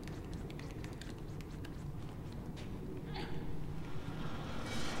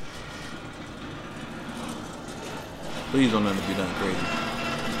 Please don't let it be done crazy.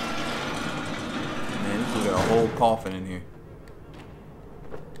 Man, this dude got a whole coffin in here.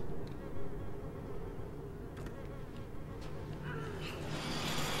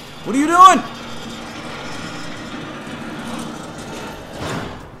 What are you doing?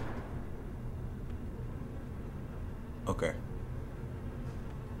 Okay.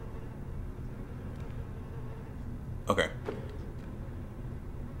 Okay.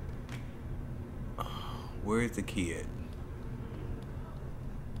 Where's the key at?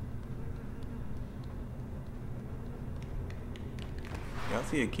 Y'all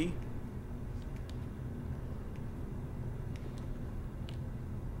see a key?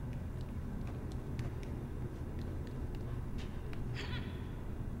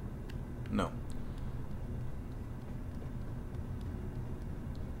 No.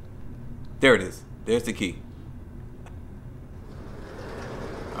 There it is. There's the key.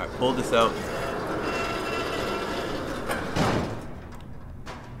 Alright, pull this out.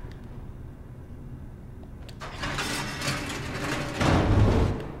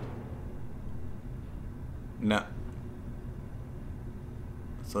 No.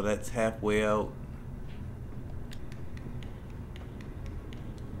 So that's halfway out.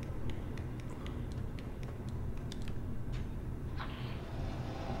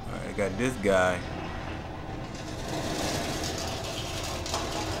 Alright, I got this guy.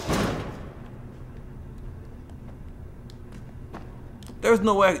 There's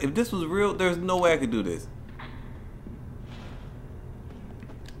no way, if this was real, there's no way I could do this.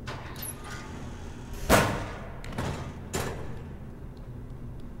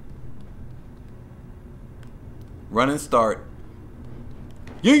 Run and start.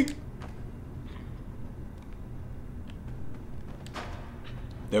 Yeet!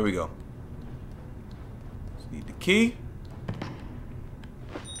 There we go. Just need the key.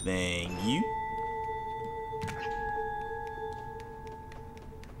 Thank you.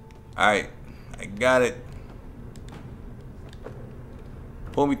 Alright, I got it.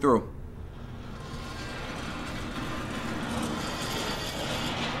 Pull me through.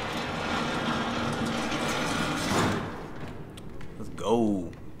 Let's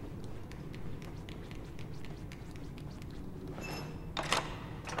go.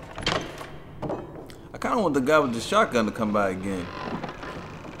 I kind of want the guy with the shotgun to come by again.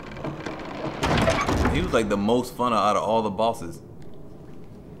 He was like the most fun out of all the bosses.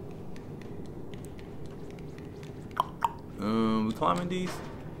 We climbing these?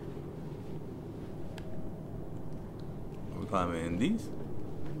 Are we climbing in these?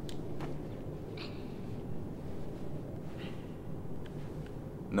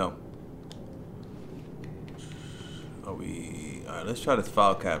 No. Are we? Alright, let's try this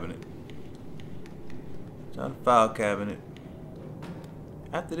file cabinet. Try the file cabinet.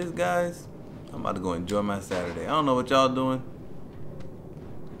 After this, guys, I'm about to go enjoy my Saturday. I don't know what y'all doing.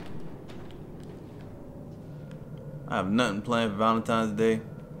 I have nothing planned for Valentine's Day.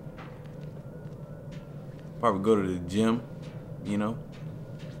 Probably go to the gym, you know.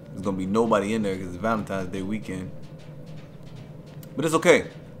 There's gonna be nobody in there because it's Valentine's Day weekend. But it's okay.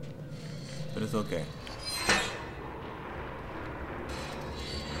 But it's okay.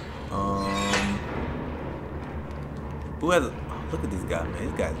 Who has a, oh, look at this guy, man.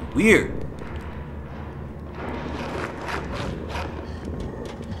 This guy's weird.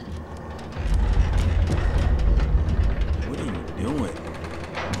 What are you doing?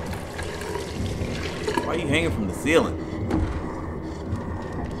 Why are you hanging from the ceiling?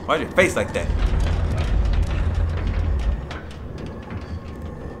 Why's your face like that?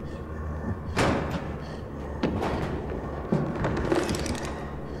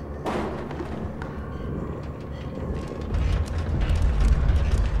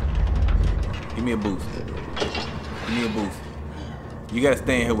 Give me a boost. Give me a boost. You gotta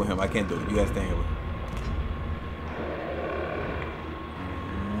stay in here with him. I can't do it. You gotta stay in here with him.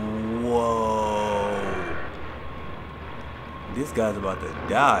 Whoa. This guy's about to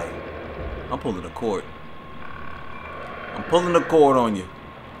die. I'm pulling the cord. I'm pulling the cord on you.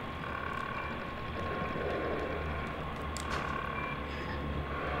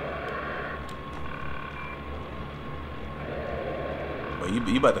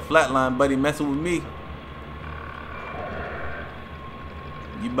 You about to flatline, buddy, messing with me.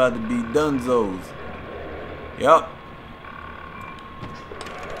 You about to be dunzos. Yup.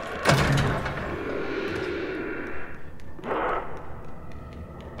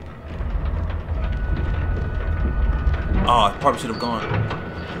 Oh, I probably should have gone.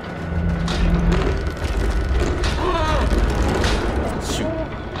 Shoot.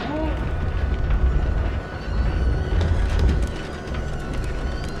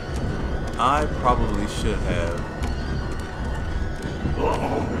 I probably should have.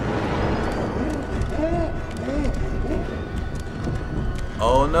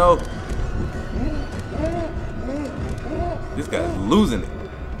 Oh no! This guy's losing it.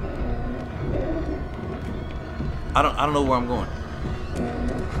 I don't know where I'm going.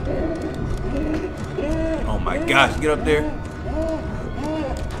 Oh my gosh! Get up there!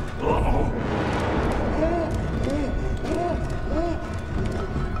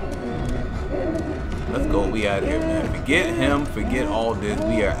 Let's go. We out of here, man. Forget him. Forget all this.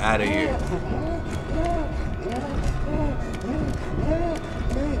 We are out of here.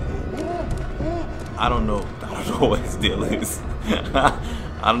 I don't know. I don't know what his deal is. I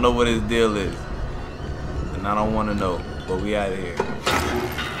don't know what his deal is. And I don't want to know. But we out of here.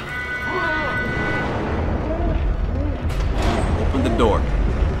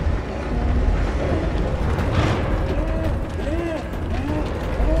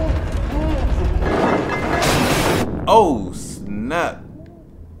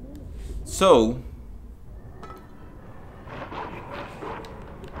 So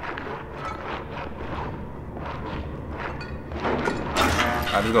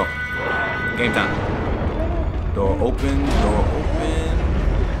alright, let's go. Game time. Door open, door open.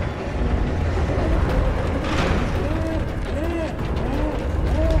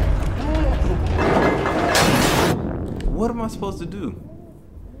 What am I supposed to do?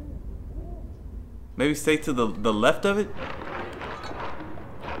 Maybe stay to the left of it?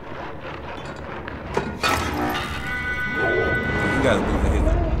 You gotta lose his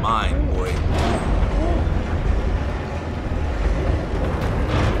mind, boy.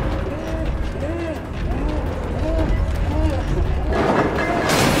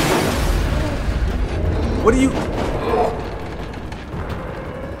 What are you?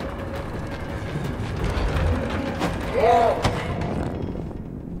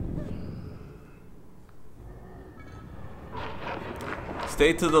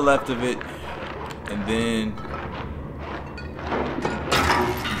 Stay to the left of it, and then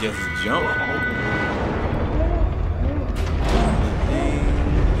just jump.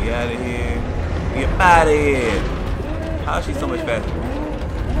 We out of here. Get out of here. How is she so much faster?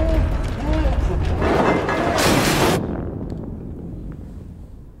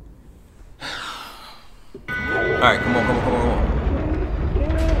 Alright, come on, come on, come on,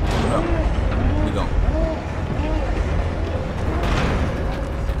 come on. We go.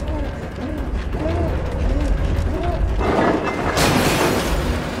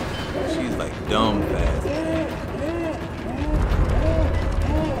 She's like dumb fast.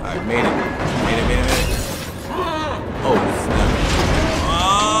 Alright, made it. Made it. Oh, snap.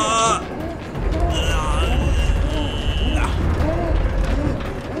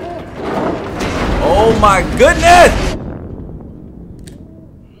 Oh my goodness!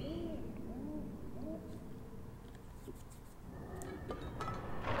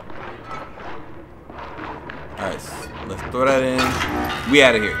 Alright, let's throw that in. We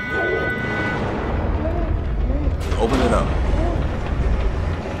out of here. Open it up.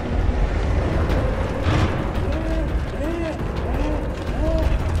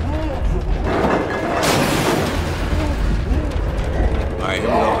 Alright, here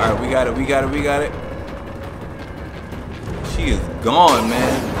we go. Alright, we got it. She is gone,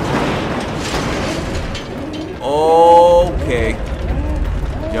 man. Okay.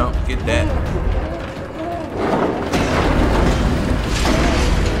 Jump, get that.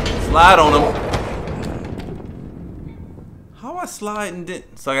 Slide on him. How I slide and then?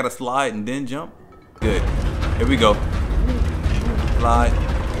 So I gotta slide and then jump? Good. Here we go. Slide.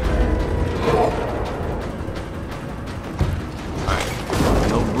 Alright.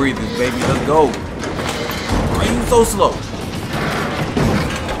 No breathing, baby. Let's go. Why are you so slow?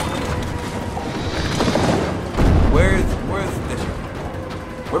 Where's this?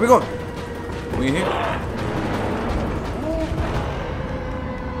 Where we going? We in here?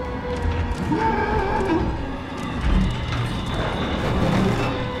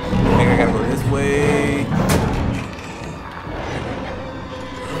 I think I gotta go this way.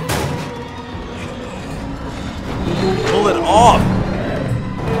 Pull it off.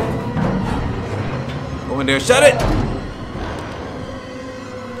 Go in there, shut it.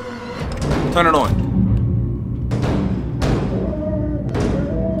 Turn it on.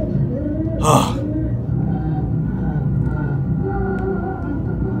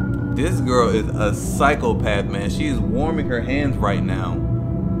 This girl is a psychopath, man. She is warming her hands right now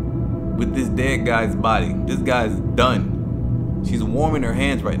with this dead guy's body. This guy's done. She's warming her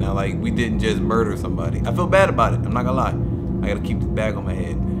hands right now like we didn't just murder somebody. I feel bad about it. I'm not gonna lie. I gotta keep this bag on my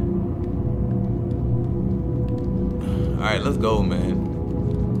head. Alright, let's go, man.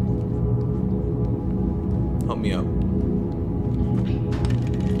 Help me up.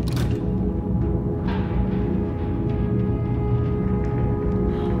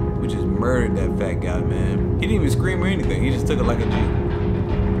 Murdered that fat guy, man. He didn't even scream or anything. He just took it like a G.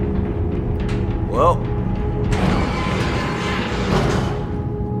 Well.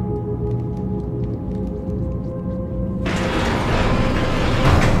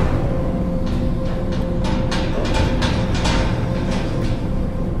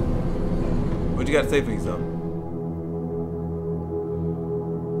 What you got to say for yourself?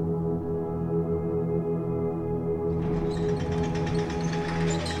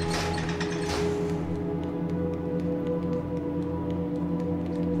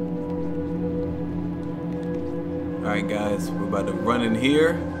 Alright guys, we're about to run in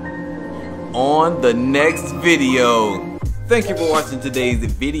here on the next video. Thank you for watching today's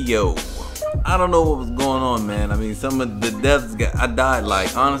video. I don't know what was going on, man. I mean, some of the deaths, I died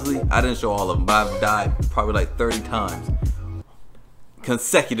like, honestly, I didn't show all of them, but I've died probably like 30 times.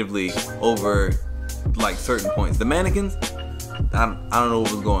 consecutively over like certain points. The mannequins, I don't know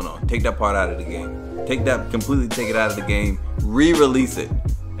what was going on. Take that part out of the game. Completely take it out of the game, re-release it,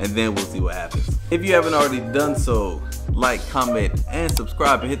 and then we'll see what happens. If you haven't already done so, like, comment, and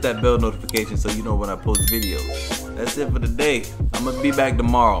subscribe, and hit that bell notification so you know when I post videos. That's it for today. I'm gonna be back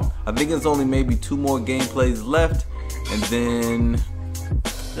tomorrow. I think it's only maybe 2 more gameplays left, and then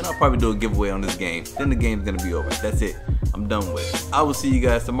I'll probably do a giveaway on this game. Then the game's gonna be over. That's it. I'm done with it. I will see you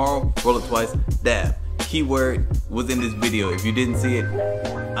guys tomorrow. Roll it twice. Dab. Keyword was in this video. If you didn't see it,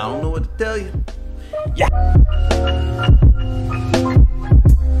 I don't know what to tell you. Yeah.